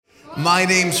My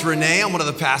name's Renee. I'm one of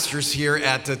the pastors here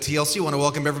at TLC. I want to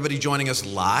welcome everybody joining us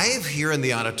live here in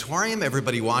the auditorium,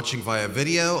 everybody watching via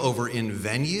video over in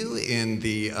Venue in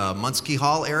the Munski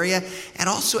Hall area, and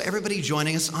also everybody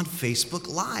joining us on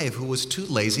Facebook Live who was too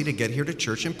lazy to get here to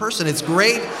church in person. It's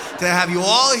great to have you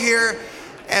all here,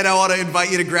 and I want to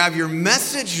invite you to grab your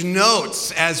message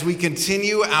notes as we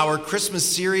continue our Christmas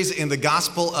series in the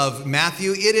Gospel of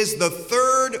Matthew. It is the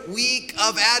third week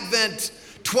of Advent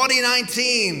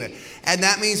 2019. And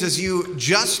that means, as you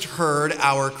just heard,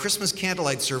 our Christmas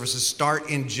candlelight services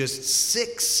start in just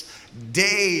 6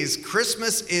 days.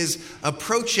 Christmas is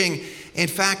approaching. In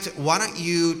fact, why don't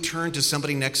you turn to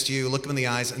somebody next to you, look them in the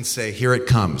eyes, and say, "Here it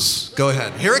comes." Go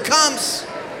ahead. Here it comes.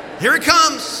 Here it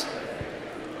comes.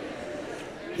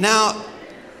 Now,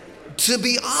 to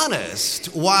be honest,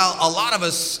 while a lot of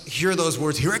us hear those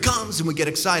words, "Here it comes," and we get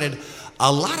excited,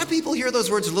 a lot of people hear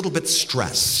those words a little bit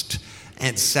stressed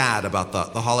and sad about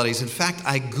the holidays. In fact,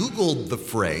 I Googled the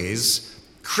phrase,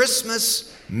 "Christmas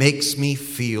makes me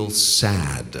feel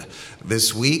sad,"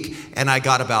 this week, and I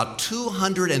got about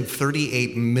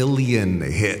 238 million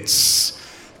hits.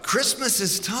 Christmas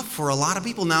is tough for a lot of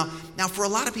people. Now, for a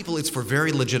lot of people, it's for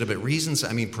very legitimate reasons.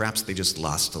 I mean, perhaps they just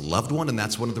lost a loved one, and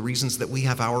that's one of the reasons that we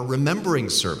have our remembering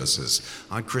services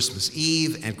on Christmas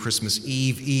Eve and Christmas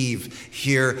Eve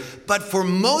here. But for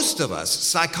most of us,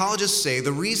 psychologists say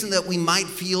the reason that we might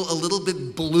feel a little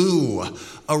bit blue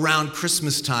around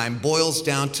Christmas time boils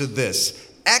down to this: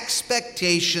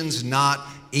 expectations not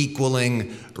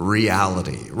equaling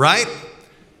reality, right?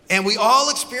 And we all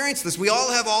experience this. We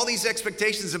all have all these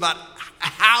expectations about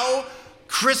how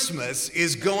Christmas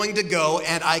is going to go,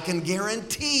 and I can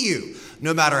guarantee you,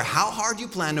 no matter how hard you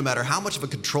plan, no matter how much of a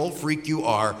control freak you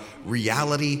are,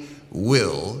 reality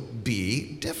will be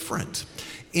different.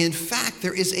 In fact,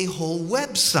 there is a whole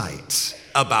website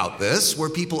about this where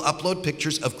people upload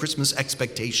pictures of Christmas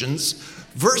expectations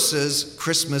versus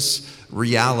Christmas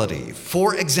reality.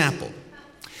 For example,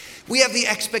 we have the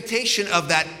expectation of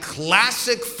that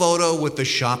classic photo with the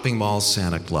shopping mall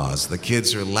Santa Claus. The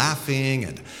kids are laughing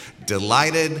and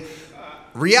delighted.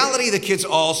 Reality, the kids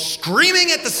all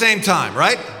screaming at the same time,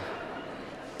 right?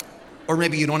 Or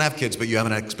maybe you don't have kids, but you have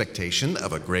an expectation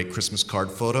of a great Christmas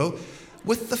card photo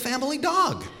with the family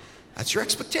dog. That's your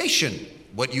expectation.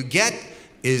 What you get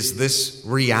is this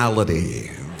reality.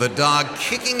 The dog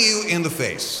kicking you in the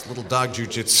face. Little dog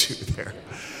jujitsu there.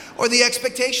 Or the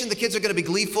expectation the kids are going to be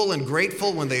gleeful and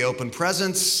grateful when they open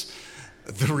presents.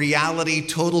 The reality,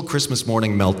 total Christmas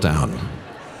morning meltdown.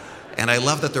 And I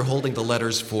love that they're holding the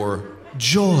letters for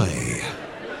joy.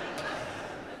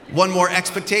 One more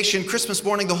expectation, Christmas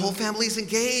morning, the whole family's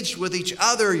engaged with each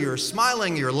other. You're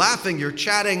smiling, you're laughing, you're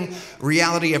chatting.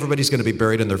 Reality, everybody's going to be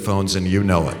buried in their phones, and you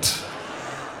know it.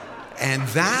 And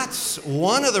that's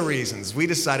one of the reasons we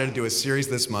decided to do a series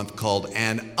this month called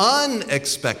An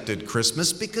Unexpected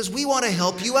Christmas, because we want to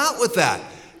help you out with that.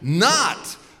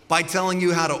 Not by telling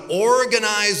you how to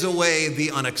organize away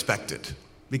the unexpected,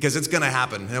 because it's going to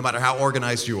happen no matter how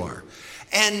organized you are.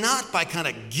 And not by kind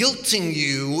of guilting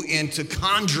you into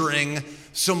conjuring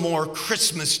some more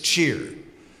Christmas cheer,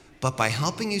 but by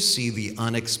helping you see the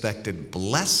unexpected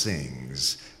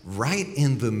blessings right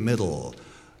in the middle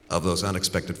of those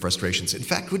unexpected frustrations. In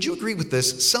fact, would you agree with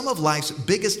this? Some of life's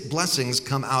biggest blessings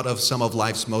come out of some of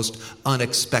life's most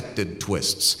unexpected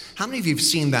twists. How many of you have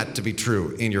seen that to be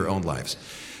true in your own lives?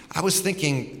 I was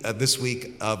thinking this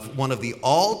week of one of the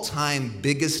all-time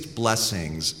biggest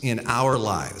blessings in our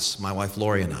lives, my wife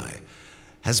Lori and I,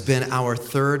 has been our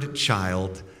third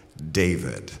child,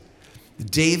 David.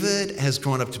 David has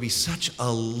grown up to be such a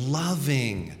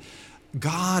loving,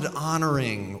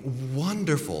 God-honoring,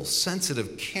 wonderful,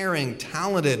 sensitive, caring,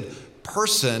 talented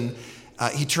person.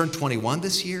 He turned 21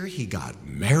 this year. He got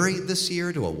married this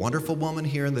year to a wonderful woman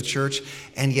here in the church.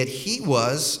 And yet he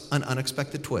was an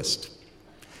unexpected twist.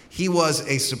 He was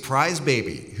a surprise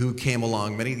baby who came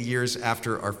along many years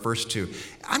after our first two.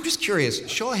 I'm just curious,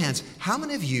 show of hands, how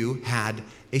many of you had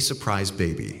a surprise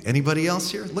baby? Anybody else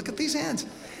here? Look at these hands.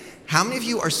 How many of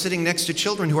you are sitting next to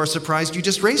children who are surprised you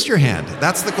just raised your hand?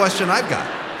 That's the question I've got.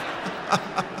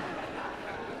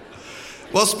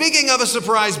 Well, speaking of a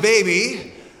surprise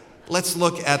baby, let's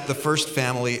look at the first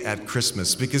family at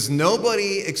Christmas, because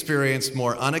nobody experienced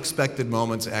more unexpected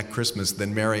moments at Christmas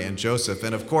than Mary and Joseph.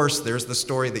 And of course, there's the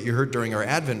story that you heard during our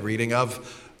Advent reading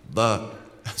of the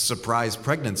surprise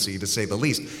pregnancy, to say the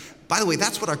least. By the way,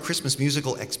 that's what our Christmas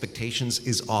musical Expectations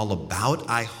is all about.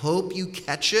 I hope you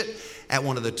catch it at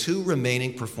one of the two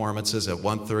remaining performances at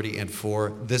 1:30 and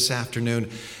 4 this afternoon.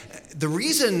 The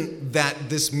reason that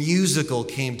this musical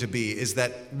came to be is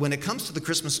that when it comes to the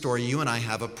Christmas story, you and I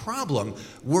have a problem.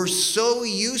 We're so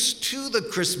used to the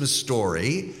Christmas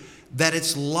story that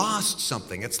it's lost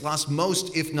something. It's lost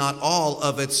most, if not all,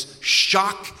 of its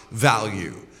shock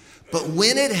value. But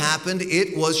when it happened,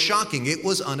 it was shocking. It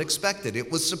was unexpected. It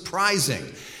was surprising.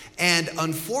 And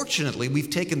unfortunately, we've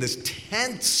taken this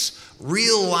tense,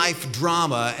 real-life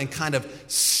drama and kind of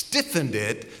stiffened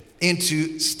it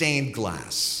into stained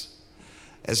glass.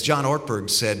 As John Ortberg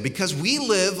said, because we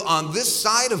live on this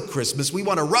side of Christmas, we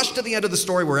want to rush to the end of the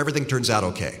story where everything turns out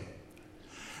okay.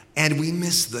 And we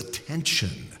miss the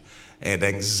tension and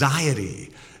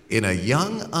anxiety in a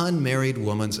young unmarried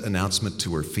woman's announcement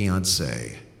to her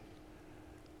fiancé,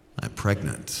 I'm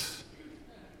pregnant,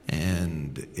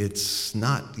 and it's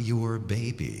not your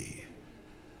baby.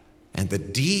 And the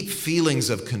deep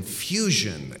feelings of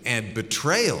confusion and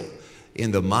betrayal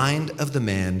in the mind of the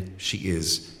man she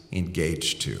is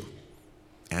engaged to.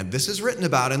 And this is written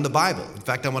about in the Bible. In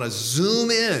fact, I want to zoom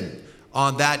in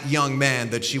on that young man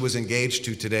that she was engaged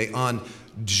to today, on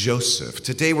Joseph.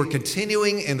 Today we're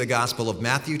continuing in the Gospel of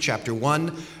Matthew, chapter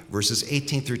 1, verses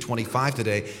 18 through 25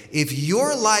 today. If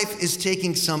your life is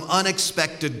taking some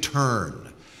unexpected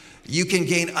turn, you can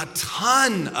gain a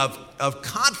ton of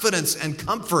confidence and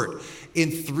comfort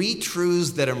in three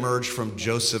truths that emerge from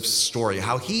Joseph's story,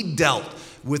 how he dealt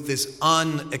with this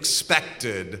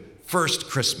unexpected first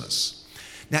Christmas.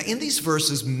 Now, in these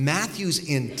verses, Matthew's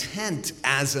intent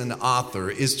as an author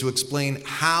is to explain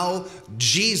how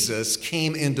Jesus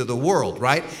came into the world,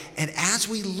 right? And as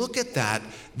we look at that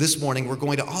this morning, we're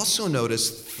going to also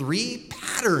notice three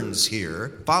patterns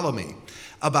here, follow me,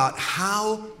 about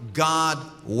how God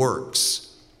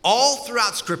works all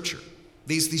throughout Scripture.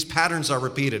 These patterns are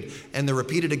repeated, and they're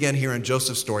repeated again here in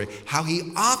Joseph's story, how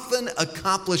he often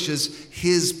accomplishes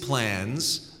his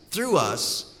plans through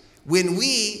us when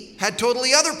we had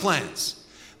totally other plans.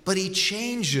 But he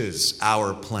changes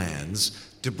our plans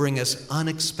to bring us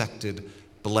unexpected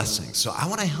blessings. So I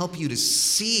want to help you to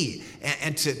see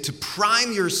and to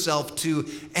prime yourself to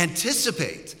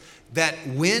anticipate that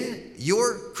when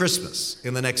your Christmas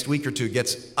in the next week or two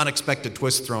gets unexpected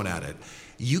twists thrown at it,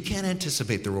 you can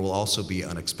anticipate there will also be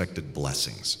unexpected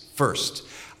blessings. First,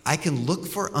 I can look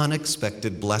for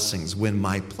unexpected blessings when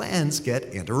my plans get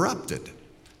interrupted.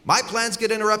 My plans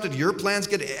get interrupted, your plans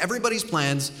everybody's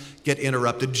plans get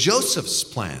interrupted. Joseph's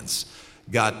plans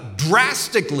got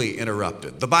drastically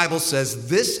interrupted. The Bible says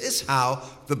this is how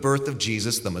the birth of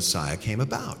Jesus, the Messiah, came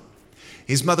about.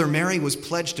 His mother Mary was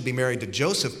pledged to be married to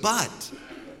Joseph, but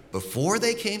before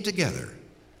they came together,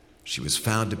 she was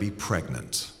found to be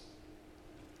pregnant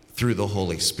through the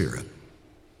Holy Spirit.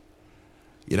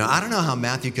 You know, I don't know how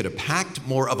Matthew could have packed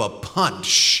more of a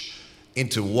punch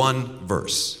into one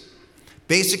verse.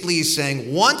 Basically, he's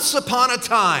saying, once upon a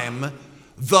time,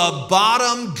 the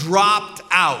bottom dropped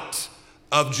out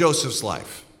of Joseph's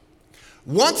life.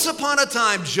 Once upon a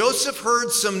time, Joseph heard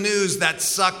some news that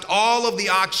sucked all of the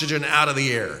oxygen out of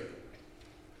the air.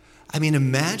 I mean,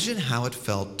 imagine how it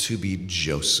felt to be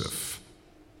Joseph.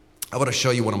 I want to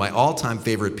show you one of my all-time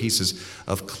favorite pieces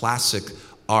of classic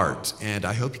art, and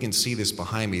I hope you can see this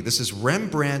behind me. This is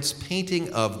Rembrandt's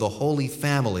painting of the Holy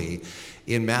Family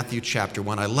in Matthew chapter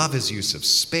 1. I love his use of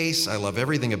space. I love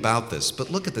everything about this. But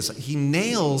look at this. He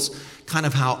nails kind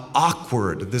of how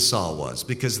awkward this all was,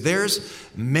 because there's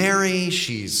Mary.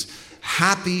 She's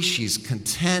happy, she's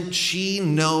content, she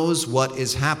knows what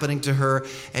is happening to her,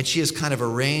 and she has kind of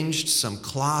arranged some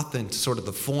cloth in sort of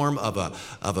the form of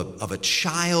a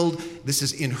child. This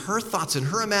is in her thoughts, in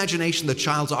her imagination, the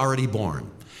child's already born.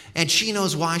 And she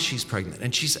knows why she's pregnant,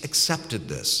 and she's accepted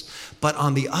this. But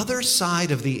on the other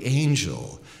side of the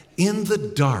angel, in the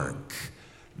dark,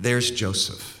 there's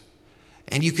Joseph.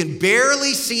 And you can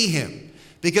barely see him,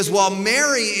 because while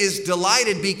Mary is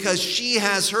delighted because she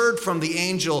has heard from the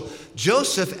angel,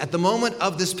 Joseph, at the moment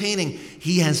of this painting,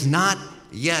 he has not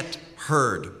yet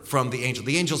heard from the angel.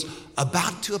 The angel's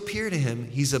about to appear to him.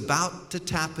 He's about to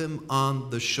tap him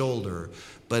on the shoulder.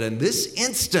 But in this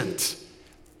instant,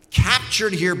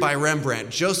 captured here by Rembrandt,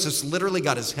 Joseph's literally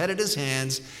got his head in his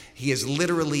hands. He is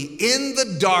literally in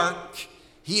the dark.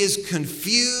 He is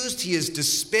confused. He is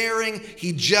despairing.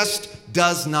 He just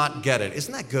does not get it.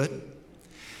 Isn't that good?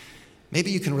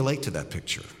 Maybe you can relate to that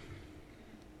picture.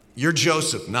 You're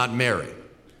Joseph, not Mary.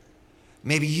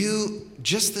 Maybe you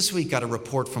just this week got a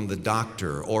report from the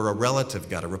doctor, or a relative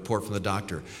got a report from the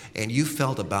doctor, and you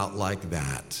felt about like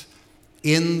that,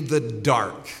 in the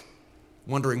dark,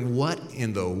 wondering what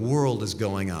in the world is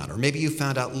going on. Or maybe you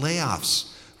found out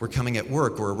layoffs were coming at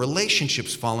work, or a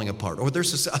relationship's falling apart, or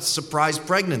there's a surprise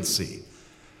pregnancy.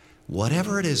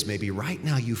 Whatever it is, maybe right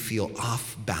now you feel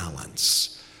off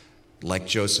balance, like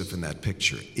Joseph in that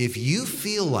picture. If you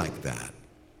feel like that,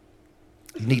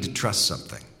 you need to trust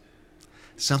something.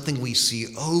 Something we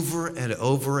see over and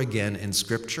over again in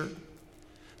Scripture.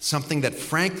 Something that,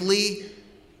 frankly,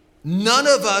 none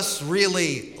of us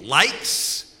really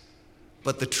likes.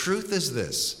 But the truth is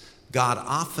this: God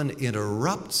often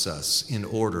interrupts us in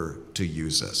order to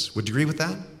use us. Would you agree with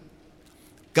that?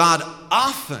 God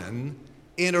often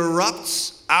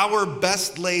interrupts our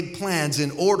best laid plans in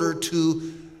order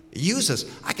to use us.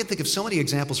 I can think of so many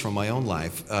examples from my own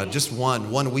life. Just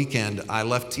one weekend, I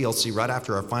left TLC right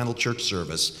after our final church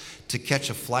service to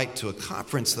catch a flight to a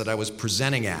conference that I was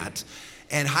presenting at.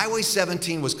 And Highway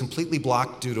 17 was completely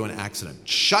blocked due to an accident.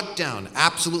 Shut down,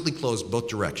 absolutely closed both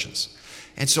directions.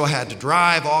 And so I had to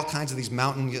drive all kinds of these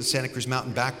Santa Cruz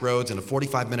mountain back roads, and a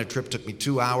 45-minute trip took me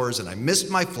 2 hours, and I missed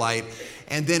my flight.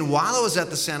 And then while I was at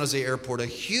the San Jose airport, a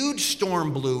huge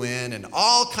storm blew in, and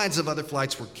all kinds of other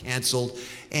flights were canceled.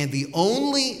 And the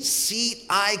only seat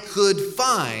I could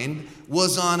find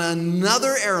was on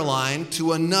another airline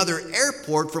to another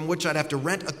airport from which I'd have to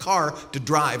rent a car to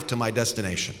drive to my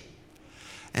destination.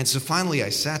 And so finally, I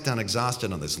sat down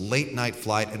exhausted on this late night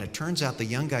flight, and it turns out the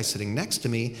young guy sitting next to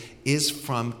me is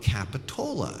from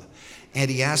Capitola. And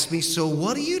he asked me, "So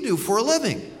what do you do for a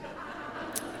living?"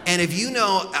 And if you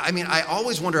know, I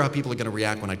always wonder how people are going to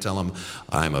react when I tell them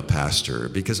I'm a pastor,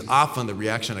 because often the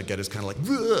reaction I get is kind of like,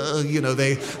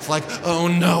 it's like, oh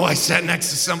no, I sat next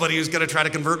to somebody who's going to try to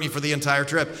convert me for the entire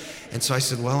trip. And so I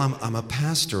said, well, I'm a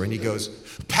pastor. And he goes,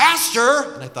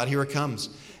 "Pastor?" And I thought, here it comes.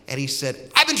 And he said,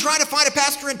 "I've been trying to find a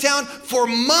pastor in town for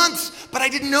months, but I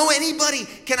didn't know anybody.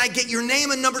 Can I get your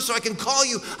name and number so I can call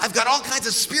you? I've got all kinds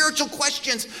of spiritual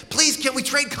questions. Please, can we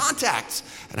trade contacts?"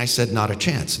 And I said, "Not a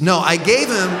chance." No, I gave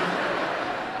him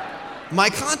my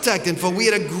contact info. We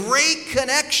had a great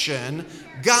connection.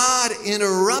 God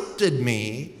interrupted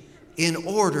me in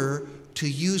order to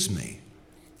use me.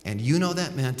 And you know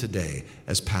that man today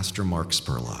as Pastor Mark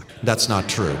Spurlock. That's not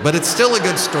true, but it's still a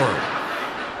good story.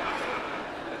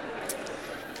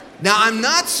 Now, I'm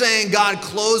not saying God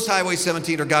closed Highway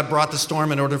 17 or God brought the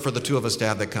storm in order for the two of us to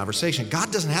have that conversation.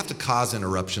 God doesn't have to cause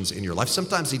interruptions in your life.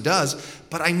 Sometimes he does,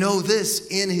 but I know this: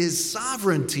 in his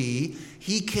sovereignty,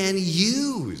 he can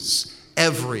use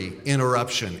every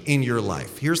interruption in your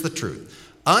life. Here's the truth: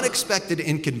 unexpected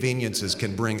inconveniences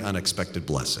can bring unexpected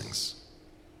blessings.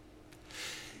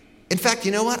 In fact,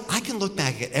 you know what? I can look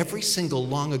back at every single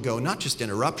long ago, not just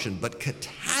interruption, but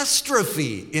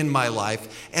catastrophe in my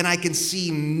life, and I can see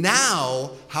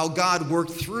now how God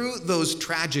worked through those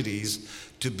tragedies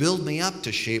to build me up,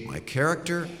 to shape my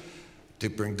character, to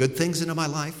bring good things into my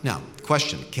life. Now,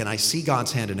 question, can I see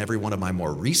God's hand in every one of my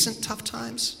more recent tough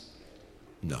times?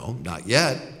 No, not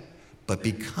yet. But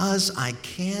because I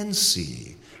can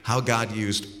see how God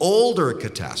used older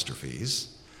catastrophes,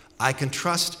 I can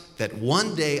trust that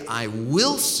one day I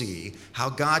will see how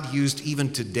God used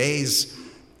even today's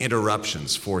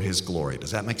interruptions for his glory.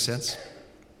 Does that make sense?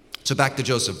 So back to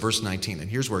Joseph, verse 19, and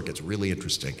here's where it gets really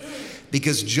interesting.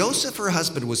 Because Joseph, her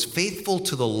husband, was faithful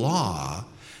to the law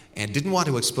and didn't want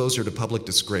to expose her to public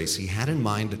disgrace, he had in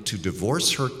mind to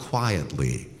divorce her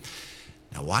quietly.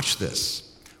 Now watch this.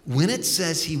 When it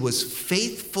says he was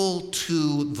faithful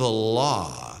to the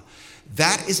law,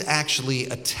 that is actually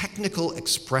a technical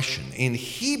expression. In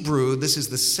Hebrew, this is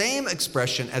the same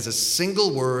expression as a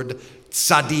single word,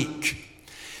 tzaddik.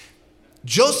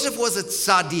 Joseph was a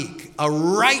tzaddik, a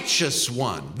righteous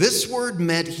one. This word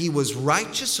meant he was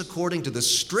righteous according to the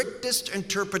strictest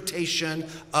interpretation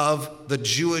of the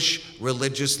Jewish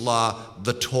religious law,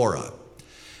 the Torah.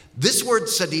 This word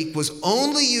tzaddik was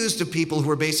only used of people who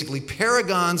were basically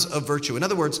paragons of virtue. In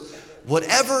other words,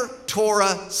 whatever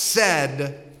Torah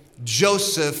said,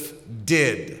 Joseph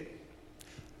did.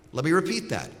 Let me repeat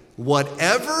that.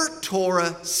 Whatever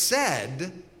Torah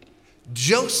said,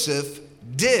 Joseph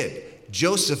did.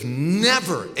 Joseph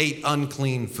never ate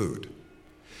unclean food.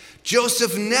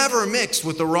 Joseph never mixed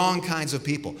with the wrong kinds of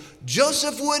people.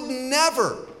 Joseph would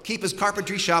never keep his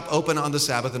carpentry shop open on the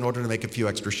Sabbath in order to make a few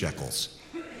extra shekels.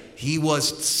 He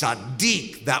was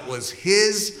tzaddik. That was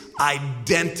his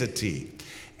identity.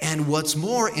 And what's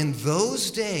more, in those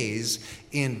days,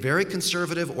 in very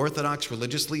conservative, Orthodox,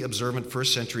 religiously observant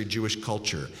first century Jewish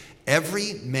culture,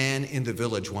 every man in the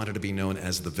village wanted to be known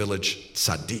as the village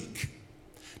tzaddik.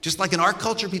 Just like in our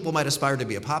culture, people might aspire to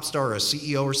be a pop star or a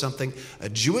CEO or something, a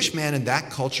Jewish man in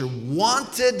that culture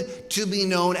wanted to be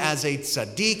known as a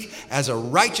tzaddik, as a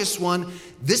righteous one.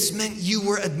 This meant you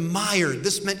were admired.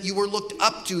 This meant you were looked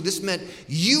up to. This meant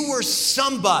you were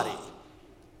somebody.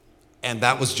 And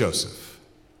that was Joseph.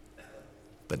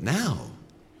 But now,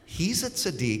 He's a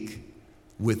tzaddik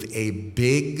with a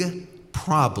big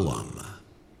problem.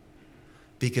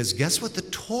 Because guess what the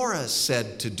Torah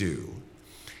said to do?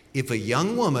 If a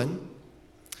young woman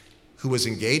who was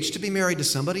engaged to be married to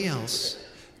somebody else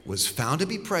was found to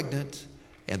be pregnant,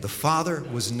 and the father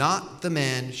was not the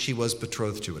man she was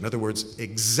betrothed to. In other words,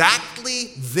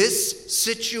 exactly this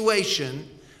situation,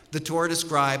 the Torah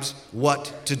describes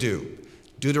what to do.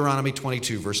 Deuteronomy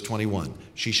 22, verse 21.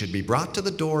 She should be brought to the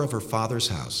door of her father's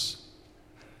house,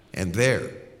 and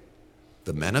there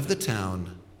the men of the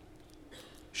town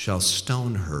shall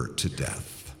stone her to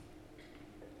death.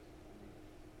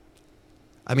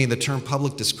 I mean, the term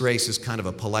public disgrace is kind of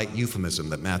a polite euphemism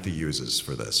that Matthew uses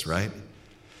for this, right?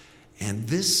 And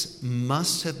this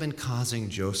must have been causing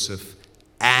Joseph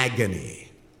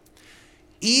agony.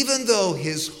 Even though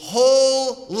his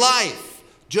whole life,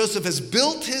 Joseph has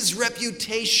built his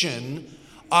reputation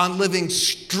on living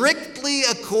strictly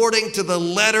according to the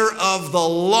letter of the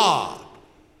law,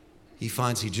 he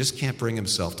finds he just can't bring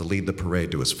himself to lead the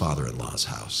parade to his father-in-law's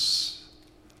house.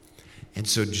 And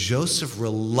so Joseph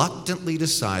reluctantly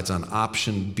decides on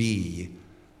option B,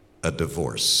 a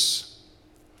divorce.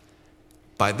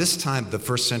 By this time, the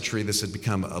first century, this had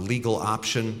become a legal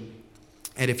option.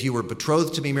 And if you were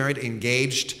betrothed to be married,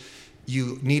 engaged,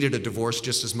 you needed a divorce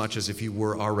just as much as if you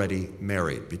were already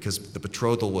married, because the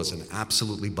betrothal was an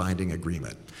absolutely binding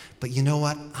agreement. But you know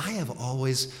what? I have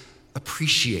always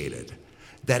appreciated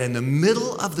that in the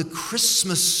middle of the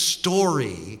Christmas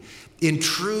story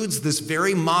intrudes this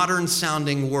very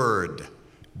modern-sounding word,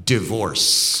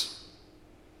 divorce.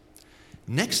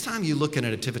 Next time you look at a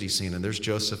nativity scene and there's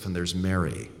Joseph and there's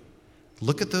Mary,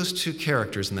 look at those two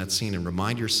characters in that scene and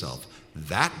remind yourself,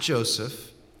 that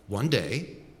Joseph, one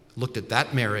day, looked at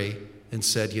that Mary and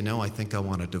said, you know, I think I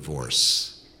want a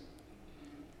divorce.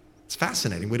 It's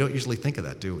fascinating. We don't usually think of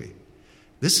that, do we?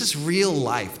 This is real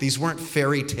life. These weren't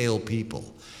fairy tale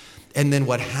people. And then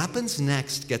what happens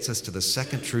next gets us to the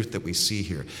second truth that we see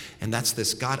here, and that's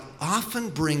this: God often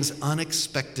brings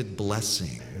unexpected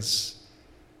blessings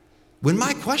when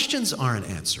my questions aren't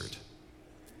answered.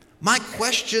 My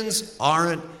questions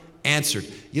aren't answered.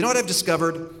 You know what I've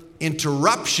discovered?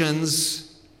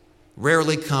 Interruptions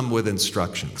rarely come with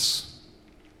instructions.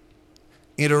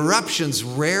 Interruptions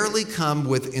rarely come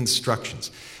with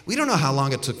instructions. We don't know how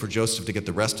long it took for Joseph to get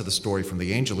the rest of the story from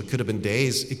the angel. It could have been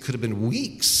days, it could have been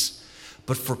weeks.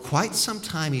 But for quite some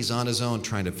time, he's on his own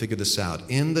trying to figure this out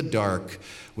in the dark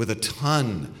with a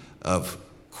ton of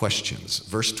questions.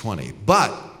 Verse 20,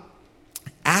 but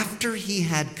after he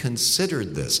had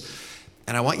considered this,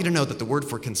 and I want you to know that the word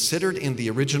for considered in the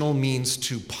original means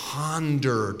to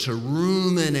ponder, to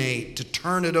ruminate, to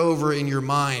turn it over in your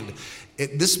mind.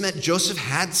 This meant Joseph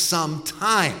had some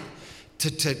time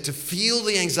to feel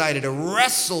the anxiety, to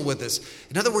wrestle with this.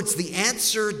 In other words, the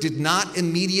answer did not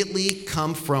immediately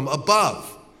come from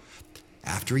above.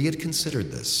 After he had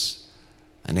considered this,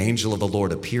 an angel of the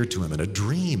Lord appeared to him in a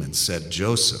dream and said,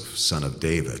 Joseph, son of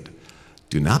David,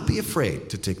 do not be afraid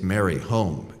to take Mary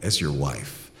home as your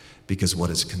wife, because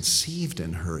what is conceived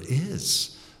in her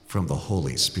is from the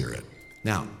Holy Spirit.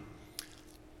 Now,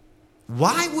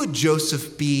 why would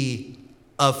Joseph be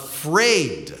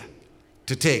afraid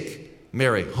to take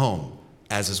Mary home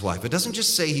as his wife? It doesn't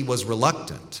just say he was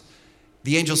reluctant.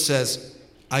 The angel says,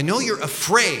 I know you're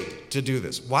afraid to do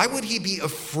this. Why would he be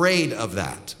afraid of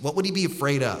that? What would he be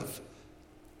afraid of?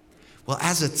 Well,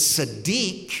 as a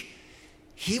tzaddik,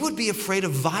 he would be afraid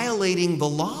of violating the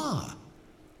law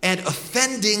and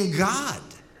offending God.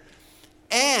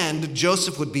 And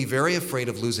Joseph would be very afraid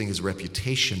of losing his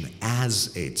reputation as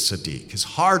a tzaddik, his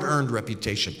hard-earned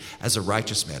reputation as a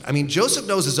righteous man. I mean, Joseph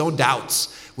knows his own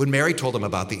doubts. When Mary told him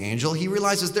about the angel, he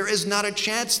realizes there is not a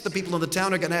chance the people in the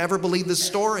town are going to ever believe this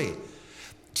story.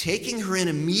 Taking her in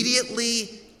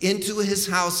immediately into his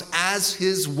house as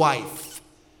his wife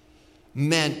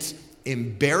meant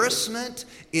embarrassment.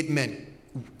 It meant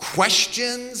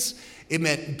questions. It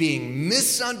meant being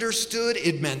misunderstood.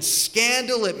 It meant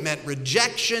scandal. It meant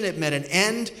rejection. It meant an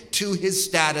end to his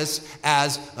status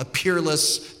as a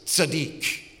peerless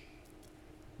tzaddik.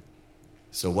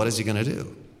 So what is he going to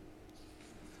do?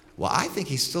 Well, I think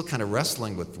he's still kind of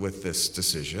wrestling with this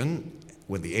decision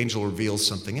when the angel reveals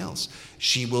something else.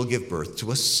 She will give birth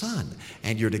to a son,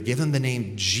 and you're to give him the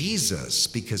name Jesus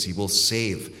because he will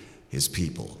save his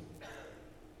people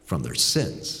from their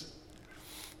sins.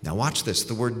 Now watch this.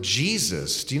 The word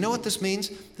Jesus, do you know what this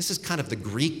means? This is kind of the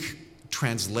Greek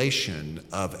translation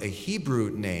of a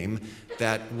Hebrew name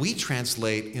that we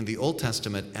translate in the Old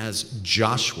Testament as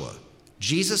Joshua.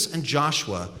 Jesus and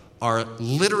Joshua are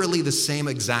literally the same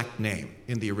exact name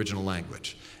in the original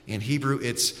language. In Hebrew,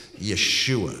 it's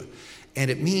Yeshua. and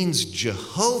it means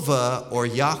Jehovah or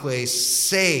Yahweh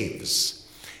saves.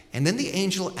 And then the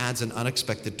angel adds an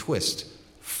unexpected twist.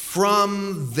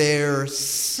 From their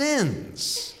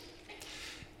sins.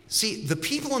 See, the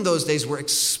people in those days were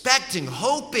expecting,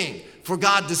 hoping for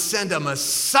God to send a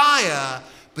Messiah,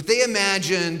 but they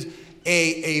imagined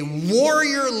a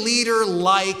warrior leader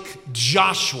like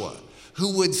Joshua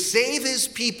who would save his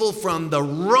people from the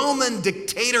Roman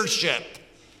dictatorship.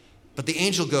 But the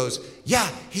angel goes, yeah,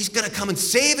 he's going to come and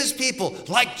save his people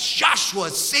like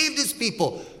Joshua saved his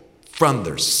people from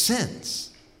their sins.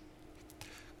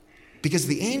 Because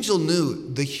the angel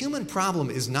knew the human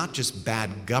problem is not just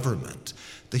bad government.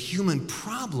 The human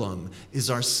problem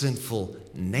is our sinful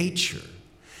nature.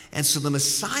 And so the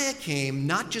Messiah came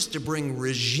not just to bring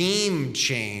regime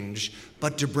change,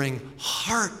 but to bring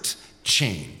heart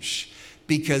change.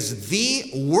 Because the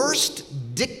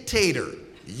worst dictator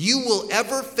you will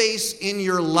ever face in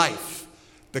your life,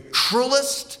 the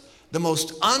cruelest, the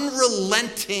most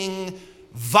unrelenting,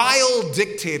 vile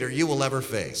dictator you will ever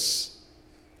face,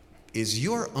 is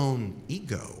your own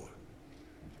ego,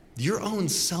 your own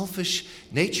selfish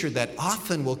nature that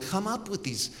often will come up with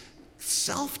these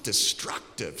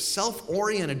self-destructive,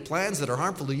 self-oriented plans that are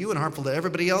harmful to you and harmful to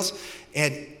everybody else.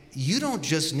 And you don't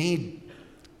just need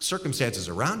circumstances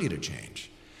around you to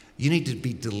change. You need to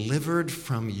be delivered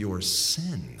from your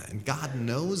sin. And God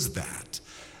knows that.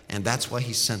 And that's why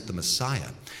he sent the Messiah.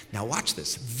 Now watch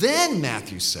this. Then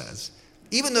Matthew says,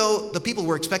 even though the people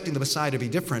were expecting the Messiah to be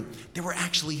different, there were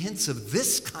actually hints of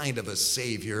this kind of a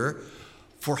Savior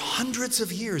for hundreds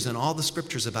of years in all the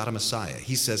scriptures about a Messiah.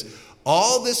 He says,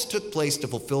 all this took place to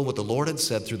fulfill what the Lord had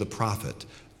said through the prophet.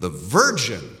 The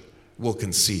virgin will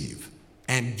conceive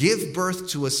and give birth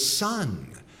to a son,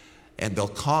 and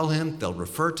they'll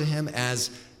refer to him as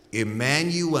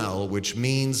Emmanuel, which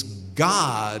means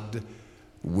God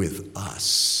with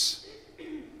us.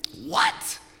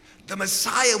 What? The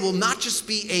Messiah will not just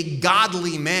be a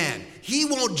godly man. He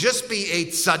won't just be a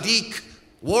tzaddik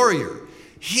warrior.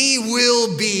 He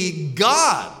will be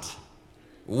God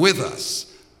with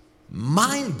us.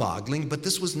 Mind-boggling, but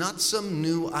this was not some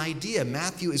new idea.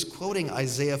 Matthew is quoting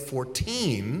Isaiah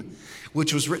 14,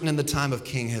 which was written in the time of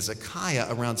King Hezekiah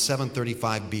around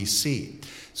 735 BC.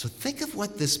 So think of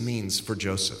what this means for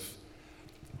Joseph.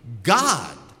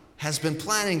 God has been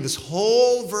planning this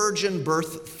whole virgin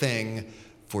birth thing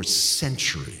for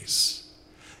centuries.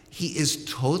 He is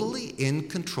totally in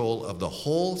control of the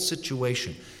whole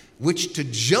situation, which to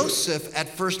Joseph at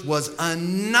first was a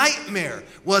nightmare,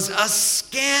 was a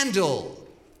scandal.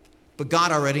 But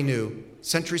God already knew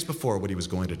centuries before what he was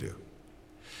going to do.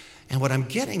 And what I'm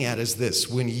getting at is this: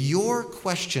 when your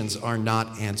questions are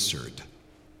not answered,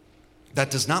 that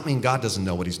does not mean God doesn't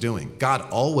know what he's doing. God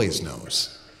always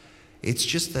knows. It's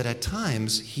just that at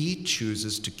times he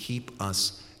chooses to keep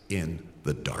us in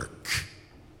the dark.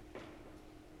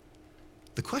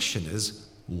 The question is,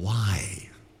 why?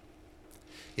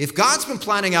 If God's been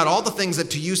planning out all the things that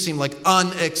to you seem like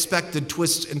unexpected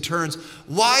twists and turns,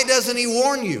 why doesn't he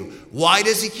warn you? Why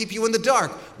does he keep you in the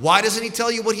dark? Why doesn't he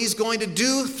tell you what he's going to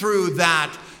do through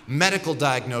that medical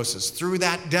diagnosis, through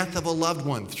that death of a loved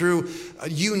one, through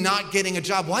you not getting a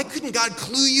job? Why couldn't God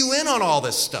clue you in on all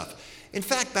this stuff? In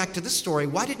fact, back to this story,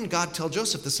 why didn't God tell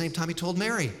Joseph the same time he told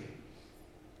Mary?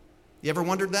 You ever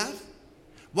wondered that?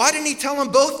 Why didn't he tell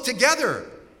them both together?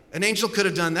 An angel could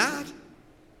have done that.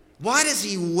 Why does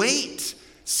he wait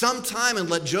some time and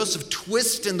let Joseph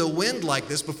twist in the wind like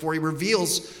this before he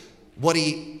reveals what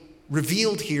he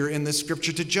revealed here in this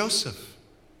scripture to Joseph?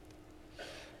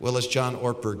 Well, as John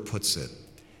Ortberg puts it,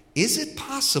 is it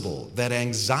possible that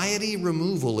anxiety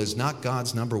removal is not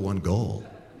God's number one goal?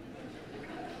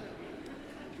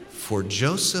 For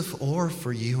Joseph or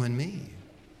for you and me?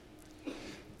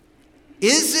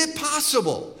 Is it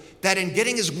possible that in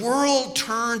getting his world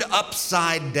turned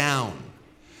upside down,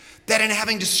 that in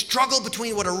having to struggle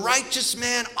between what a righteous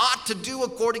man ought to do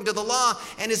according to the law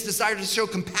and his desire to show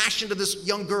compassion to this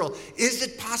young girl, is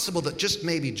it possible that just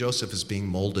maybe Joseph is being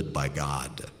molded by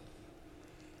God?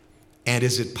 And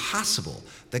is it possible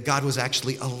that God was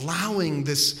actually allowing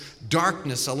this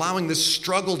darkness, allowing this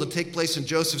struggle to take place in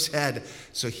Joseph's head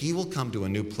so he will come to a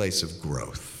new place of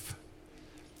growth?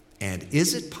 And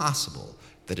is it possible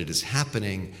that it is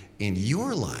happening in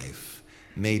your life,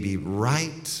 maybe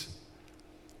right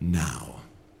now?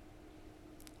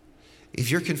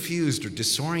 If you're confused or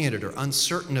disoriented or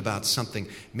uncertain about something,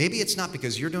 maybe it's not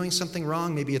because you're doing something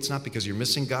wrong. Maybe it's not because you're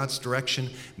missing God's direction.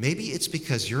 Maybe it's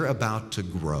because you're about to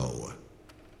grow.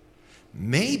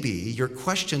 Maybe your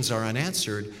questions are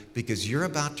unanswered because you're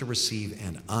about to receive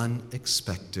an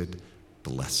unexpected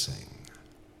blessing.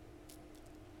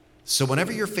 So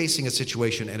whenever you're facing a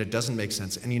situation and it doesn't make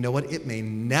sense, and you know what? It may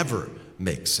never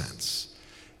make sense.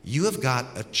 You have got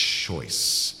a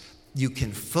choice. You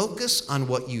can focus on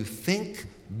what you think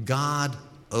God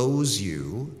owes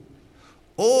you,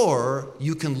 or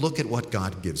you can look at what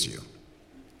God gives you.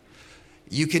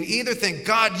 You can either think,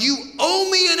 God, you owe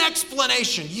me an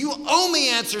explanation. You owe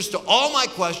me answers to all my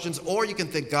questions. Or you can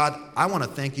think, God, I want to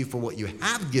thank you for what you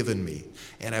have given me,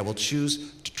 and I will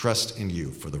choose to trust in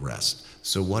you for the rest.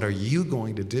 So what are you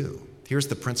going to do? Here's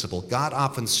the principle. God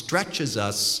often stretches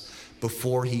us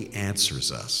before he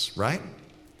answers us, right?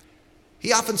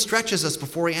 He often stretches us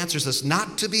before he answers us,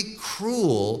 not to be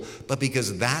cruel, but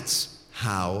because that's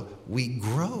how we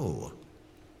grow.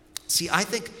 See, I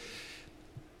think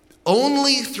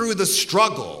only through the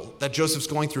struggle that Joseph's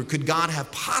going through could God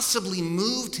have possibly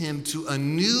moved him to a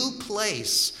new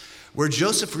place where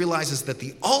Joseph realizes that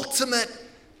the ultimate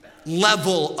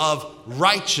level of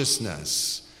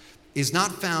righteousness is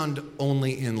not found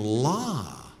only in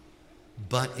law,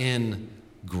 but in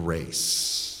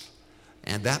grace.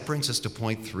 And that brings us to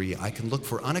point 3. I can look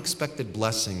for unexpected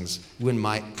blessings when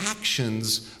my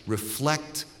actions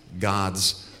reflect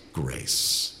God's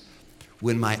grace.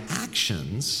 When my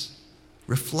actions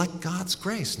reflect God's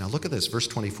grace. Now look at this, verse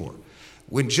 24.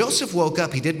 When Joseph woke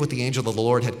up, he did what the angel of the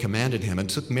Lord had commanded him and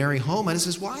took Mary home as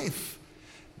his wife.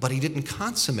 But he didn't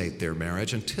consummate their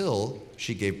marriage until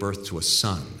she gave birth to a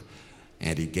son,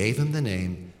 and he gave him the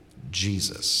name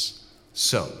Jesus.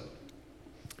 So,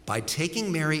 by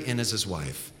taking Mary in as his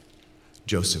wife,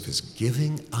 Joseph is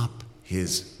giving up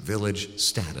his village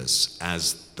status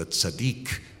as the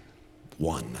tzaddik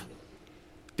one.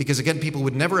 Because again, people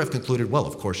would never have concluded, well,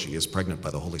 of course she is pregnant by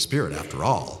the Holy Spirit after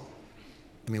all.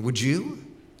 I mean, would you?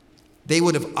 They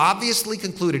would have obviously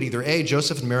concluded either A,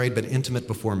 Joseph and Mary had been intimate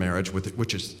before marriage,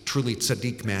 which is truly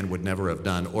tzaddik man would never have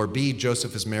done, or B,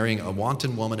 Joseph is marrying a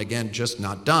wanton woman, again, just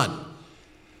not done.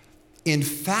 In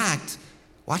fact,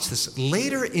 watch this,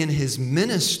 later in his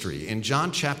ministry, in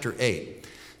John chapter 8,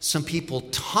 some people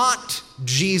taunt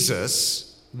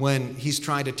Jesus when he's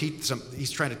trying to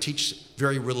teach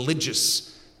very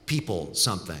religious people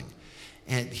something.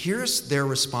 And here's their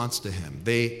response to him.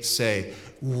 They say,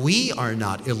 we are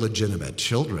not illegitimate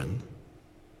children.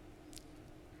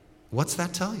 What's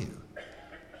that tell you?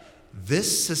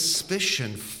 This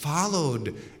suspicion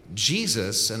followed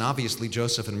Jesus and obviously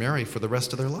Joseph and Mary for the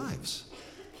rest of their lives.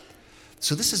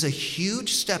 So this is a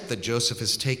huge step that Joseph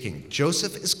is taking.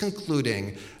 Joseph is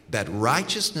concluding that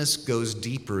righteousness goes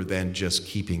deeper than just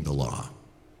keeping the law.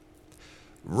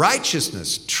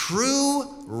 Righteousness, true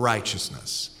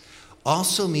righteousness,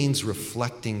 also means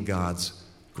reflecting God's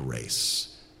grace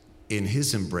in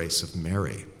his embrace of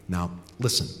Mary. Now,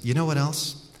 listen, you know what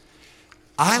else?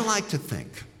 I like to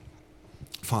think,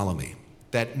 follow me,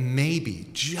 that maybe,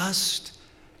 just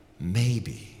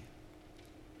maybe,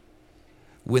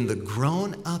 when the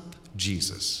grown-up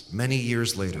Jesus, many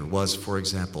years later, was, for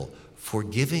example,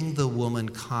 forgiving the woman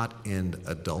caught in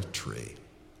adultery.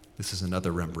 This is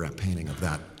another Rembrandt painting of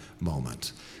that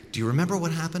moment. Do you remember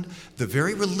what happened? The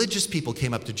very religious people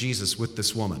came up to Jesus with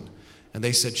this woman, and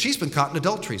they said, she's been caught in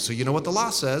adultery, so you know what the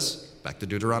law says? Back to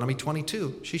Deuteronomy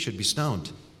 22, she should be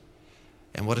stoned.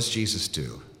 And what does Jesus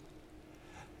do?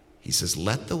 He says,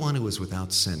 let the one who is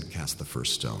without sin cast the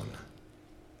first stone.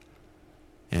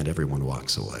 And everyone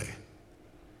walks away.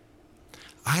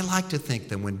 I like to think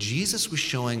that when Jesus was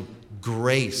showing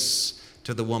grace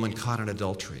to the woman caught in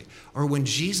adultery, or when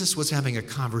Jesus was having a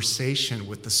conversation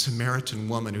with the Samaritan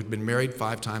woman who'd been married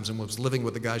 5 times and was living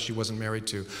with a guy she wasn't married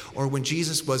to, or when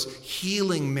Jesus was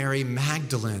healing Mary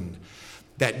Magdalene,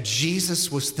 that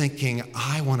Jesus was thinking,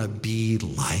 I want to be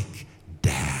like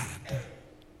Dad.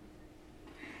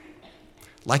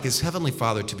 Like his heavenly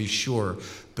Father, to be sure,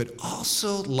 but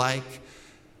also like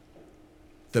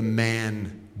the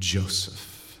man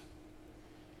Joseph.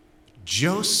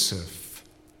 Joseph,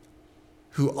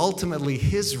 who ultimately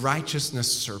his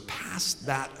righteousness surpassed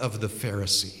that of the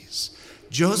Pharisees.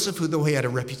 Joseph, who though he had a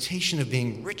reputation of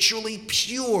being ritually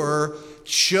pure,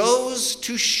 chose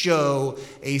to show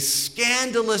a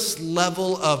scandalous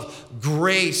level of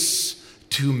grace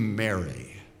to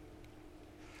Mary.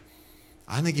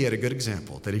 I think he had a good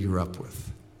example that he grew up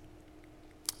with.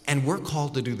 And we're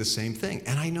called to do the same thing.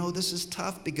 And I know this is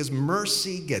tough because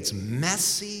mercy gets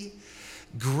messy.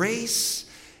 Grace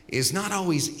is not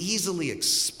always easily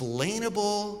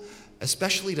explainable,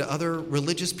 especially to other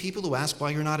religious people who ask why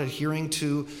you're not adhering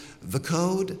to the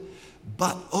code.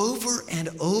 But over and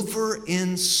over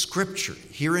in Scripture,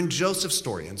 here in Joseph's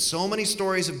story, and so many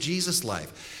stories of Jesus'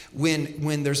 life,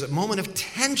 when there's a moment of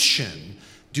tension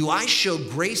Do I show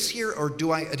grace here or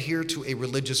do I adhere to a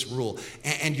religious rule?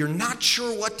 And you're not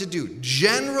sure what to do.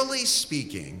 Generally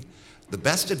speaking, the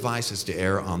best advice is to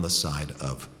err on the side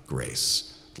of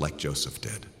grace, like Joseph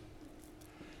did.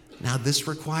 Now, this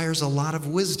requires a lot of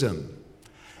wisdom,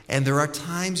 and there are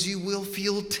times you will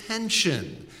feel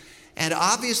tension. And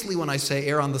obviously, when I say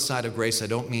err on the side of grace, I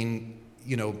don't mean,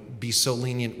 be so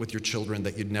lenient with your children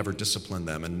that you'd never discipline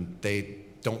them and they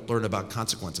don't learn about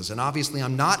consequences. And obviously,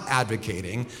 I'm not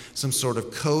advocating some sort of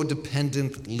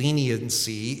codependent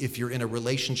leniency if you're in a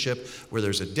relationship where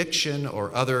there's addiction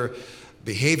or other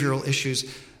behavioral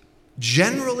issues.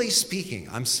 Generally speaking,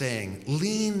 I'm saying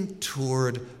lean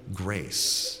toward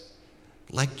grace,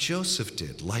 like Joseph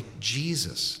did, like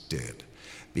Jesus did,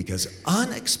 because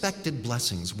unexpected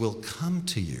blessings will come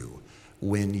to you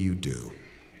when you do.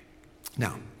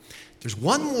 Now, there's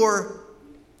one more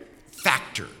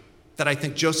factor that I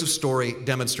think Joseph's story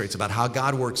demonstrates about how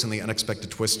God works in the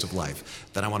unexpected twists of life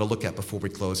that I want to look at before we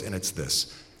close, and it's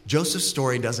this. Joseph's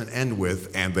story doesn't end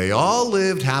with, and they all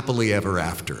lived happily ever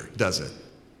after, does it?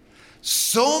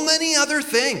 So many other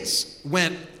things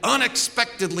went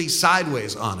unexpectedly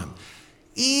sideways on him.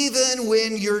 Even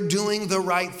when you're doing the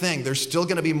right thing, there's still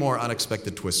going to be more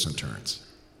unexpected twists and turns.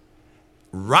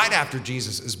 Right after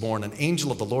Jesus is born, an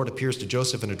angel of the Lord appears to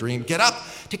Joseph in a dream. Get up,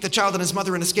 take the child and his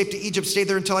mother and escape to Egypt. Stay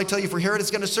there until I tell you, for Herod is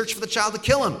going to search for the child to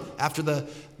kill him after the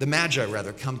Magi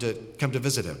come to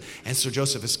visit him. And so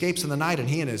Joseph escapes in the night, and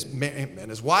he and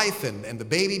his wife and the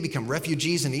baby become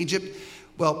refugees in Egypt.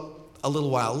 Well, a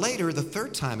little while later, the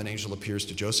third time an angel appears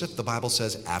to Joseph, the Bible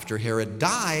says, after Herod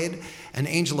died, an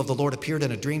angel of the Lord appeared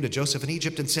in a dream to Joseph in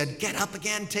Egypt and said, get up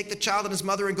again, take the child and his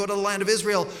mother and go to the land of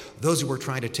Israel. Those who were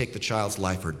trying to take the child's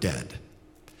life are dead.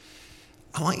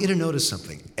 I want you to notice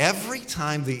something. Every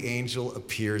time the angel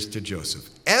appears to Joseph,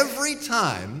 every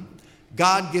time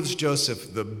God gives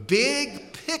Joseph the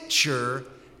big picture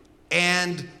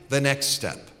and the next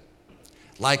step.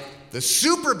 Like the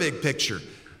super big picture.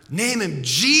 Name him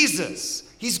Jesus.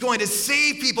 He's going to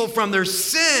save people from their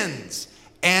sins.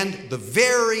 And the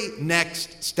very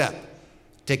next step,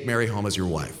 take Mary home as your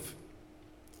wife.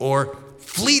 Or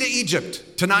flee to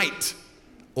Egypt tonight.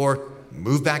 Or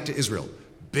move back to Israel.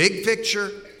 Big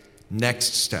picture,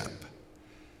 next step.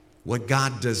 What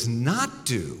God does not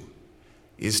do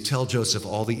is tell Joseph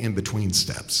all the in-between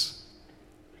steps.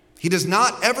 He does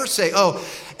not ever say, oh,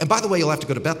 and by the way, you'll have to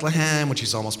go to Bethlehem when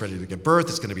she's almost ready to give birth.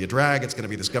 It's going to be a drag. It's going to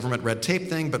be this government red tape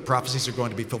thing, but prophecies are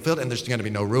going to be fulfilled, and there's going to be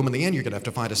no room in the inn. You're going to have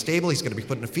to find a stable. He's going to be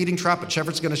put in a feeding trough, but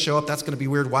shepherds are going to show up. That's going to be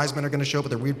weird. Wise men are going to show up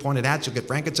with their weird pointed hats. You'll get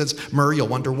frankincense, myrrh. You'll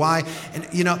wonder why. And,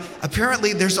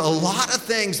 apparently there's a lot of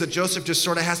things that Joseph just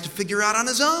sort of has to figure out on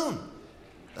his own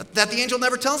that the angel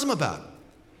never tells him about.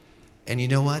 And you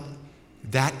know what?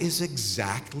 That is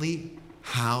exactly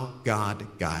how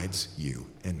God guides you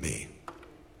and me.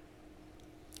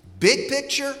 Big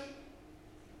picture,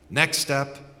 next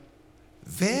step,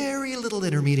 very little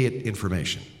intermediate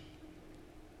information.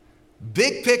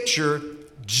 Big picture,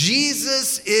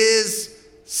 Jesus is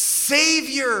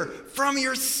Savior from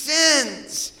your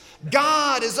sins.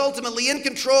 God is ultimately in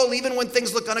control even when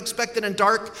things look unexpected and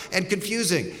dark and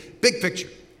confusing. Big picture.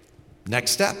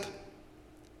 Next step.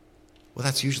 Well,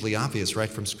 that's usually obvious right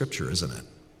from Scripture, isn't it?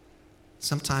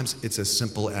 Sometimes it's as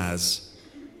simple as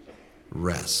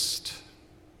rest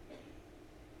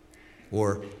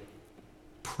or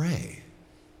pray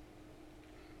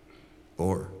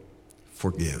or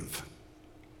forgive.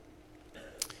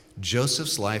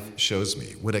 Joseph's life shows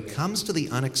me when it comes to the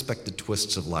unexpected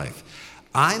twists of life,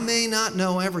 I may not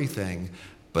know everything,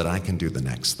 but I can do the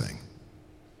next thing.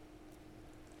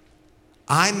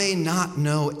 I may not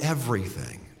know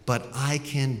everything, but I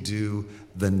can do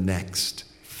the next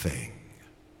thing.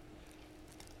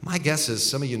 My guess is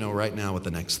some of you know right now what the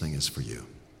next thing is for you.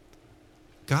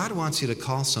 God wants you to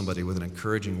call somebody with an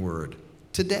encouraging word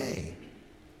today.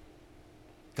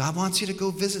 God wants you to go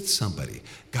visit somebody.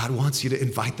 God wants you to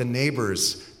invite the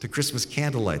neighbors to Christmas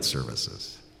candlelight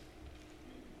services.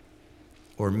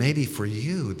 Or maybe for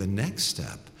you, the next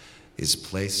step is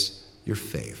place your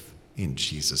faith in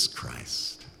Jesus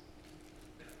Christ.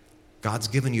 God's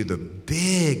given you the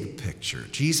big picture.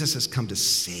 Jesus has come to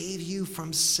save you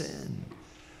from sin.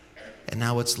 And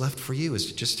now what's left for you is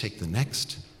to just take the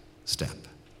next step.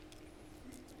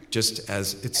 Just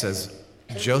as it says,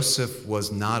 Joseph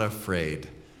was not afraid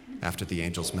after the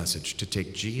angel's message to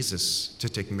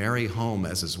take Mary home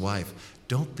as his wife.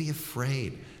 Don't be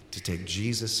afraid to take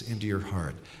Jesus into your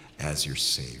heart as your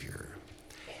Savior.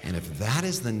 And if that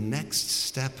is the next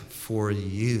step for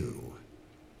you,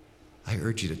 I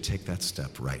urge you to take that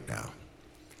step right now.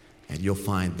 And you'll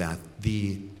find that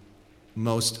the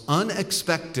most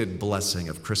unexpected blessing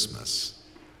of Christmas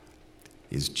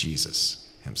is Jesus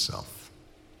himself.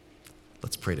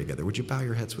 Let's pray together. Would you bow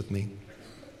your heads with me?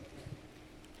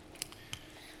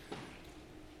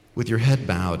 With your head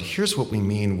bowed, here's what we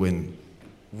mean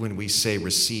when we say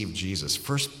receive Jesus.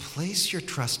 First, place your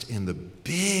trust in the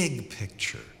big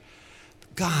picture.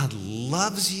 God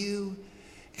loves you,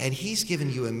 and he's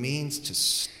given you a means to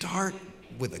start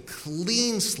with a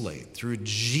clean slate through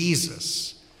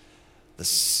Jesus, the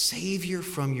Savior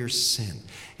from your sin.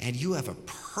 And you have a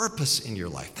purpose in your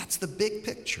life. That's the big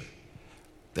picture.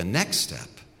 The next step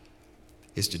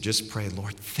is to just pray,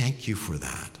 Lord, thank you for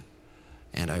that.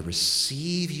 And I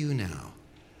receive you now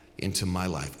into my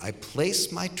life. I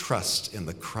place my trust in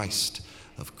the Christ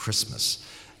of Christmas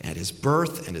and his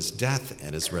birth and his death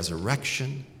and his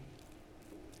resurrection.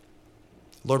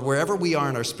 Lord, wherever we are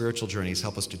in our spiritual journeys,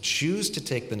 help us to choose to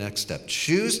take the next step.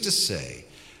 Choose to say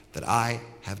that I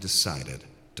have decided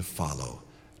to follow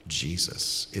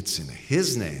Jesus. It's in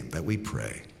his name that we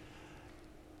pray.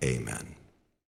 Amen.